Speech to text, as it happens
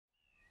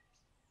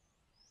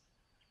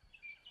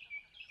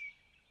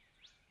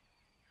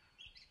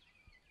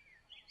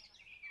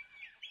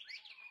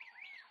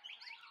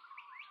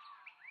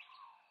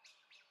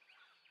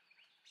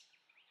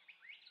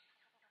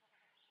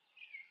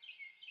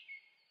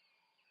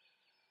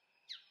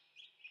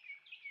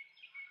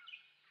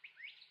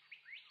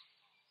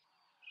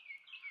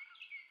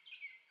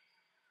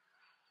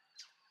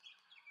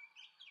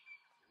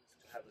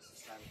a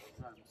sustainable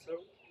home.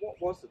 So what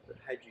was it that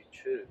had you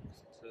choose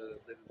to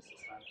live in a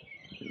sustainable home?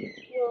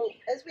 Well,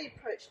 as we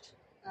approached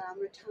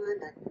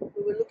retirement,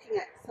 we were looking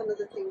at some of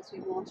the things we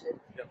wanted,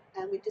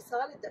 and we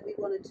decided that we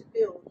wanted to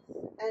build.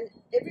 And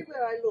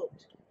everywhere I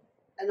looked,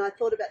 and I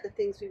thought about the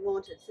things we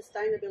wanted,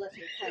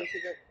 sustainability came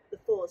to the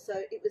fore.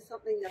 So it was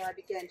something that I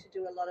began to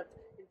do a lot of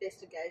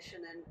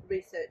investigation and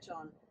research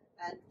on,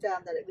 and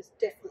found that it was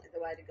definitely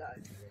the way to go.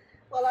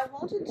 Well, I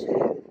wanted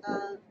to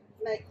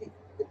make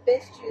the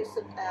best use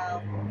of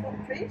our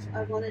footprint.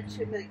 I wanted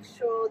to make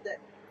sure that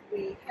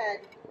we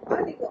had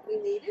only what we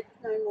needed,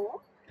 no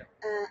more.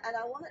 And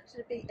I wanted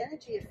to be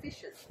energy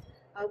efficient.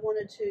 I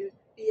wanted to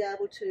be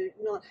able to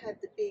not have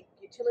the big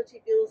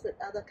utility bills that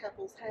other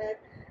couples have,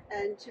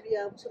 and to be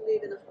able to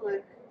live in a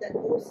home that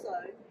also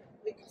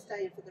we could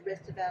stay in for the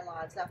rest of our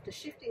lives. After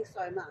shifting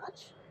so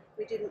much,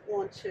 we didn't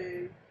want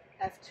to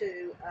have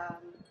to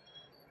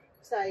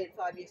say in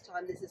 5 years'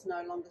 time this is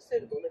no longer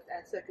suitable. If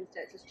our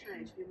circumstances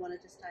change, we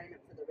wanted to stay in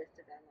it for the rest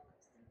of our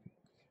lives.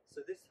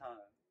 So this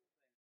home,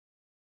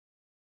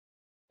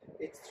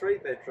 it's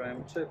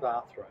 3-bedroom, 2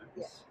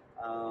 bathrooms,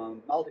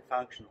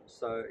 multifunctional.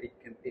 So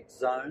it's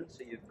zoned.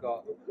 So you've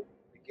got the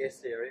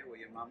guest area where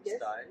your mum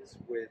stays,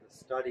 where the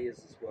study is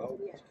as well,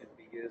 which can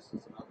be used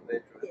as another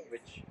bedroom,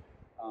 which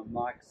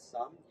Mike's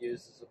son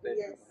uses as a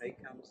bedroom. He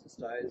comes and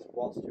stays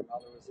whilst your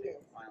mother is here,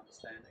 my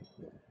understanding.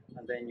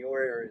 And then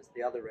your area is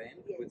the other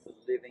end with the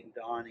living,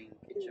 dining,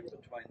 kitchen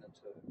between the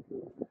two.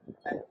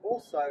 And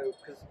also,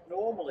 because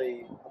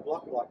normally a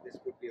block like this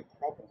would be a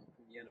problem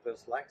from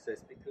universal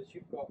access, because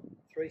you've got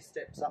 3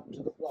 steps up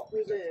to the block.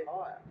 We do. It's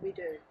higher. We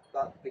do.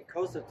 But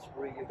because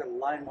you've got a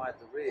laneway at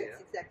the rear,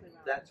 that's exactly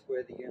right. That's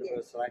where the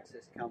universal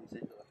access comes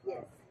into the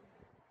home.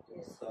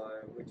 So,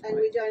 and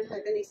we don't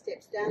have any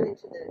steps down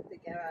into the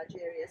garage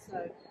area.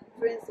 So,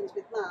 for instance,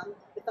 with Mum,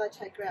 if I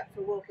take her out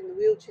for a walk in the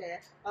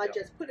wheelchair, I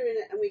just put her in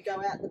it and we go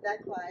out the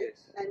back way,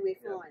 and we're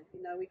fine.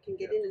 You know, we can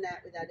get in and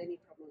out without any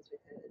problems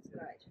with her. It's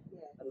great.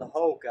 And the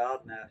whole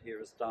garden out here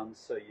is done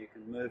so you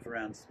can move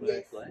around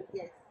smoothly.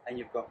 And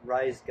you've got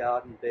raised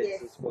garden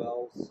beds as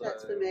well. So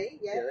that's for me.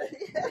 Yes,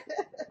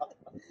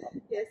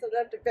 I don't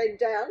have to bend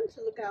down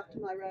to look after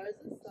my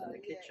roses. So the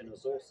kitchen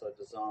is also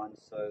designed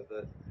so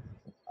that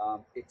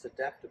it's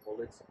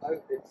adaptable. It's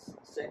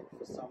set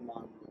for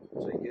someone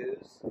to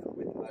use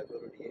with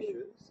mobility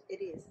issues.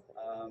 It is.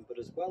 But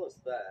as well as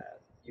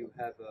that, you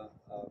have a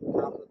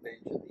part of the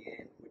bench at the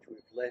end which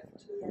we've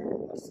left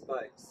a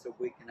space so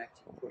we can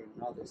actually put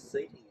another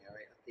seating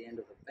area at the end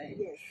of the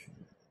bench,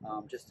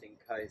 just in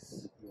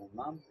case your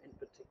mum in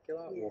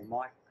particular, or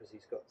Mike, because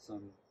he's got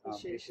some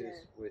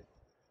issues with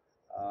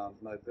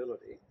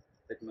mobility.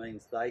 It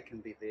means they can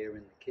be there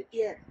in the kitchen.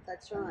 Yeah,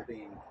 that's right. And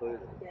be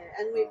included. Yeah,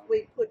 and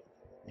we put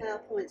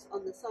PowerPoints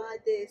on the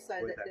side there so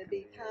that there'll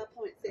be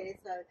PowerPoints there,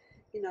 so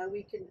you know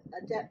we can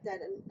adapt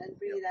that and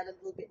bring it out a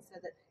little bit so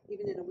that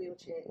even in a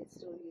wheelchair it's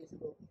still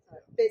usable. So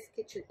best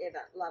kitchen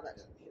ever, love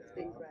it. It's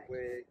been great.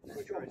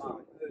 Where's your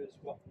mum, who's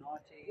what,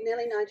 90?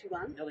 Nearly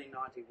 91. Nearly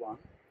 91.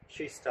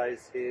 She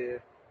stays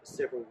here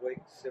several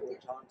weeks, several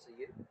times a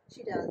year.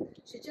 She does.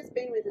 She's just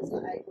been with us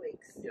for 8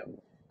 weeks.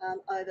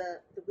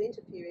 Over the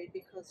winter period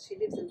because she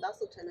lives in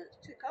Bustleton and it's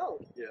too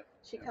cold.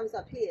 She comes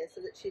up here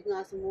so that she's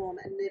nice and warm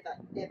and never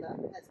ever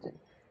has to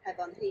have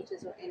on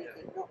heaters or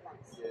anything, not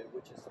once.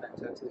 Which is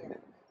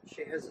fantastic.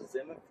 She has a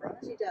Zimmer frame.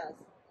 She does.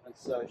 And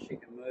so she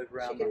can move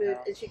around the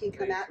house. And she can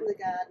come out in the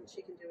garden,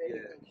 she can do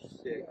everything.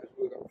 Because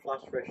we've got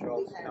flush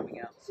thresholds coming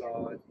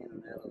outside, in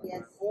and out of the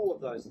home. All of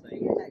those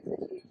things. It makes a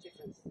huge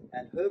difference.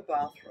 And her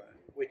bathroom,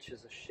 which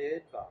is a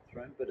shared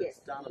bathroom, but it's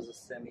done as a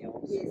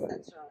semi-ensuite. Yes,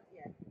 that's right,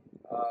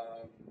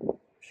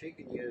 she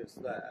can use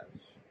that,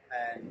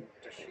 and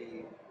does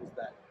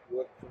that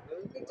work for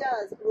her? It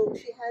does. Well,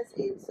 she has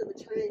in Silver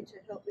Chain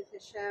to help with her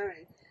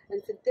showering,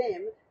 and for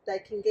them, they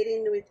can get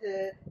in with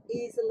her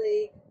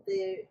easily.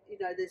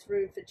 There's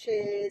room for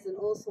chairs and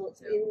all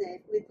sorts in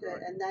there with her,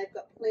 and they've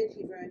got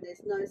plenty of room.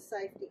 There's no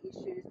safety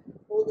issues.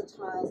 All the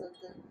tiles are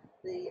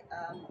the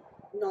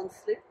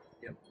non-slip,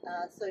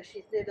 so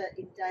she's never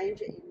in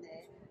danger in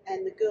there.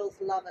 And the girls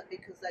love it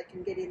because they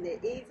can get in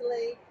there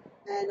easily.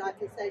 And I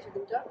can say to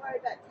them, don't worry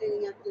about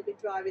cleaning up, it'll be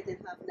dry within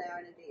half an hour,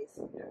 and it is.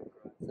 So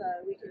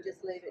we can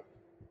just leave it.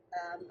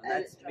 And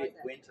that's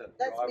midwinter.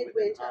 That's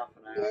midwinter. Half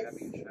an hour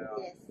having a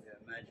shower.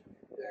 Imagine.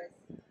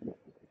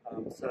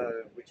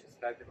 So, which is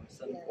fabulous.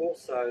 And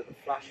also the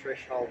flush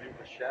threshold in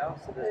the shower,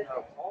 so there's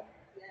no pop.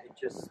 It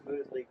just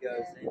smoothly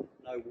goes in,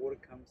 no water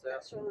comes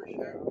out from the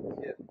shower.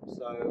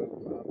 So,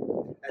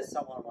 as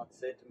someone once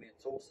said to me,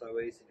 it's also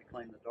easy to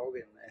clean the dog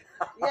in there.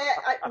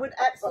 It would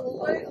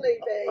absolutely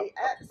be.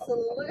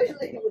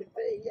 Absolutely would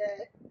be,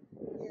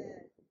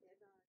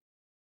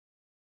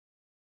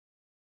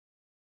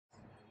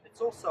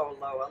 It's also a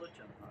low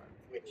allergen home,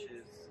 which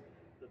is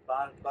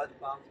both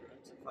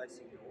bathrooms are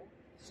facing north,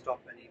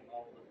 stop any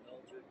mold and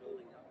mildew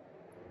building up.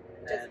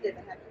 Just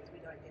never happens, we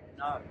don't get it.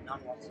 No, none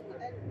whatsoever.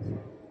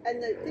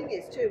 And the thing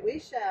is too, we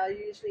shower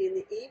usually in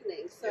the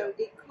evening, so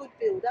it could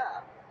build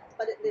up,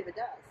 but it never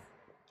does.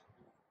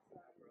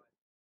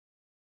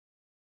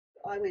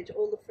 I went to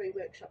all the free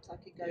workshops I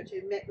could go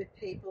to, met with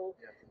people,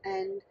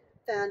 and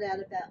found out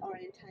about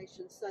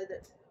orientation, so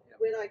that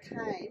when I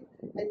came,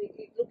 and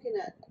you're looking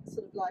at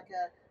sort of like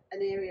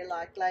an area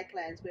like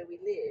Lakelands where we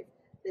live,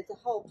 there's a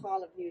whole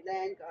pile of new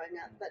land going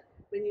up, but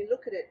when you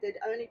look at it, there'd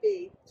only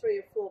be 3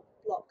 or 4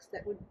 blocks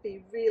that would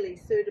be really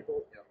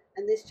suitable,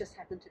 and this just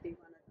happened to be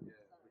one of them.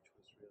 Which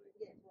was really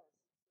it was.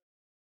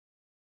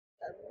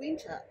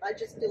 Winter, I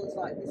just feel it's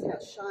like this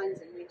house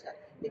shines in winter,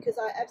 because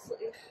I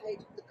absolutely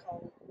hate the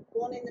cold.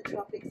 Born in the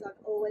tropics,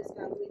 I've always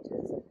found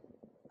winters.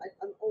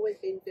 I'm always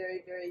been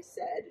very, very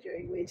sad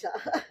during winter,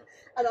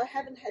 and I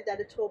haven't had that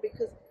at all,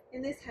 because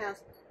in this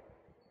house,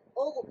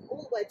 all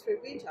the way through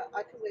winter,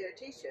 I can wear a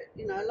t-shirt,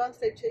 you know, a long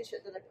sleeve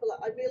t-shirt that I pull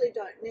up. I really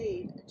don't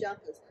need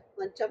jumpers.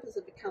 My jumpers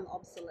have become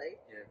obsolete.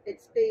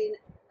 It's been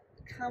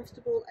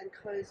comfortable and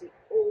cozy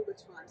all the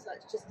time, so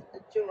it's just a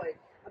joy.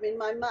 I mean,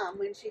 my mum,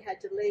 when she had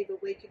to leave a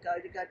week ago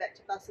to go back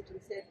to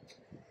Busselton, said,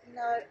 "You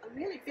know, I'm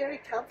really very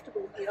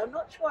comfortable here. I'm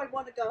not sure I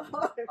want to go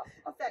home." In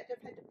fact,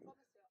 I've had to promise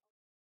her.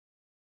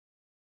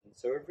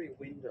 So every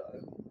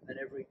window and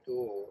every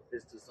door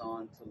is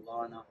designed to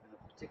line up in a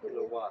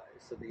particular way,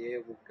 so the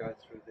air will go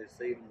through this,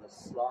 even the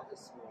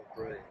slightest small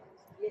breeze,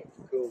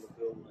 to cool the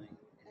building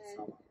in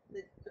summer.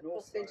 The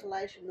cross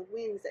ventilation, the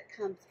winds that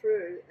come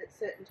through at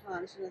certain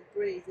times, and the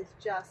breeze is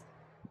just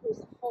cools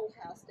the whole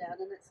house down,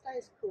 and it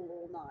stays cool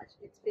all night.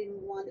 It's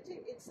been wonderful.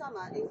 In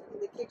summer, in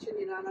the kitchen,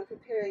 you know, and I'm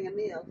preparing a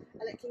meal,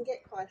 and it can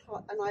get quite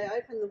hot, and I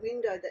open the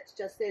window that's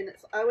just there, and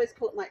I always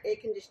call it my air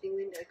conditioning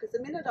window, because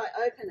the minute I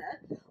open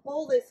it,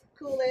 all this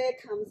cool air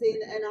comes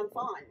in, and I'm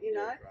fine, you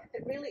know.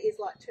 It really is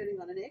like turning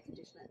on an air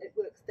conditioner. It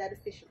works that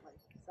efficiently.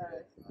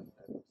 So.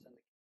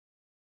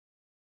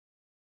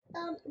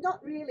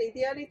 Not really.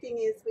 The only thing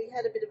is we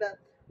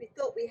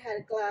thought we had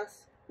a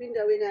glass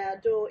window in our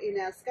door in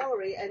our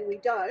scullery, and we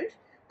don't,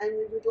 and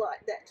we would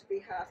like that to be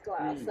half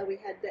glass, so we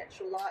had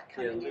natural light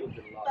coming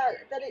in.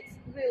 But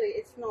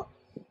it's not,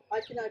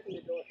 I can open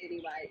the door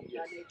anyway if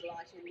I need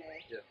light in there.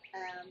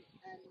 And